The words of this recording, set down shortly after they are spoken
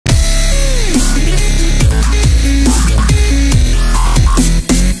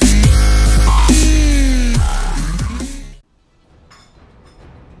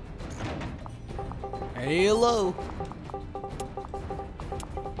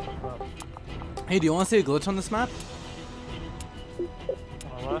Hey, do you want to see a glitch on this map?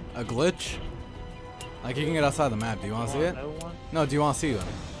 What? A glitch? Like you can get outside the map. Do you want to see it? No, do you want to see one?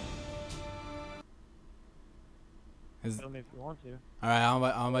 Tell me if you want to. Alright,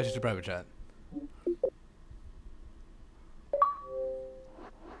 I'll invite you to private chat.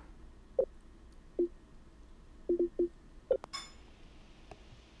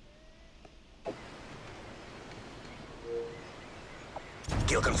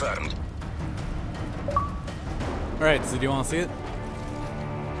 Kill confirmed. Alright, so do you want to see it?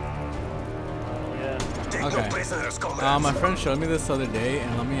 Yeah. Take no Okay. prisoners, comrades. My friend showed me this the other day,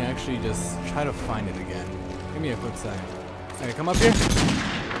 and let me actually just try to find it again. Give me a quick second. Okay, come up here.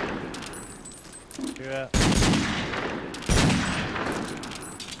 Yeah.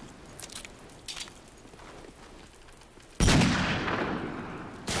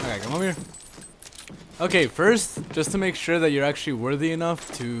 Okay, come over here. Okay, first, just to make sure that you're actually worthy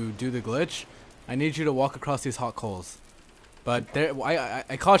enough to do the glitch, I need you to walk across these hot coals. But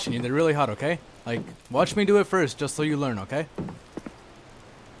I caution you, they're really hot, okay? Like, watch me do it first, just so you learn, okay?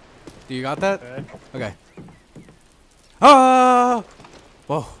 Do you got that? Okay. Okay. Ah!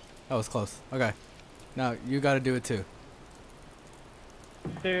 Whoa, that was close. Okay. Now, you gotta do it too.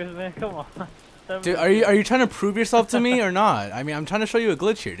 Seriously, man, come on. Dude, are you trying to prove yourself to me or not? I mean, I'm trying to show you a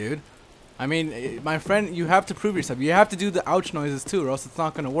glitch here, dude. I mean, my friend, you have to prove yourself. You have to do the ouch noises too, or else it's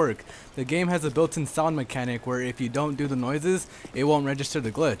not gonna work. The game has a built-in sound mechanic where if you don't do the noises, it won't register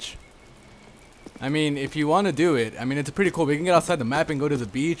the glitch. I mean, if you want to do it, I mean, it's pretty cool. We can get outside the map and go to the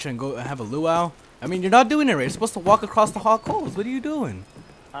beach and go have a luau. I mean, you're not doing it right. You're supposed to walk across the hot coals. What are you doing?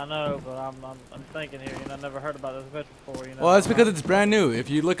 I know, but I'm thinking here. You know, I've never heard about this glitch before. You know. Well, it's because it's brand new. If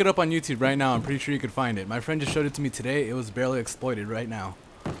you look it up on YouTube right now, I'm pretty sure you could find it. My friend just showed it to me today. It was barely exploited right now.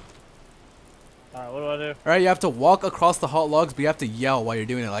 Alright, what do I do? Alright, you have to walk across the hot logs, but you have to yell while you're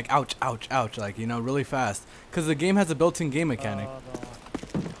doing it. Like, ouch, ouch, ouch. Like, you know, really fast. Because the game has a built-in game mechanic.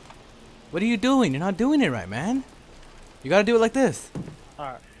 What are you doing? You're not doing it right, man. You gotta do it like this.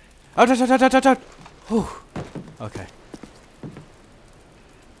 Alright. Ouch, ouch, ouch, ouch, ouch, ouch, ouch. Whew. Okay.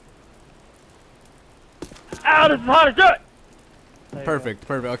 Ow, this is hot as shit! Perfect,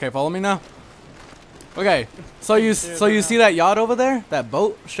 perfect. Okay, follow me now. Okay, so you see that yacht over there? That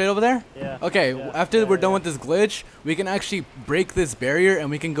boat straight over there? Yeah. Okay, Yeah, after we're done with this glitch, we can actually break this barrier and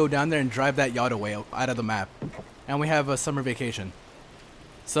we can go down there and drive that yacht away out of the map. And we have a summer vacation.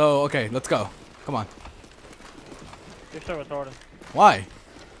 So, okay, let's go. Come on. You're so retarded. Why?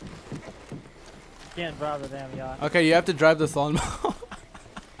 You can't drive the damn yacht. Okay, you have to drive this lawnmower.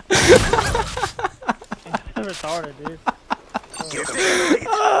 You're retarded, dude.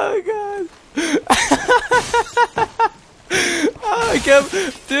 Oh god. Oh, I can't,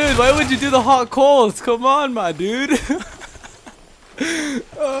 dude, why would you do the hot coals? Come on, my dude.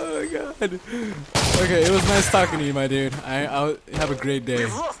 Oh god. Okay, it was nice talking to you, my dude. I'll have a great day.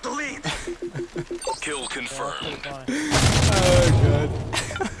 We've lost the lead. Kill confirmed. Oh god.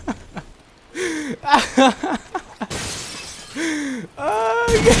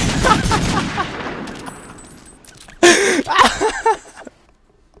 Oh god.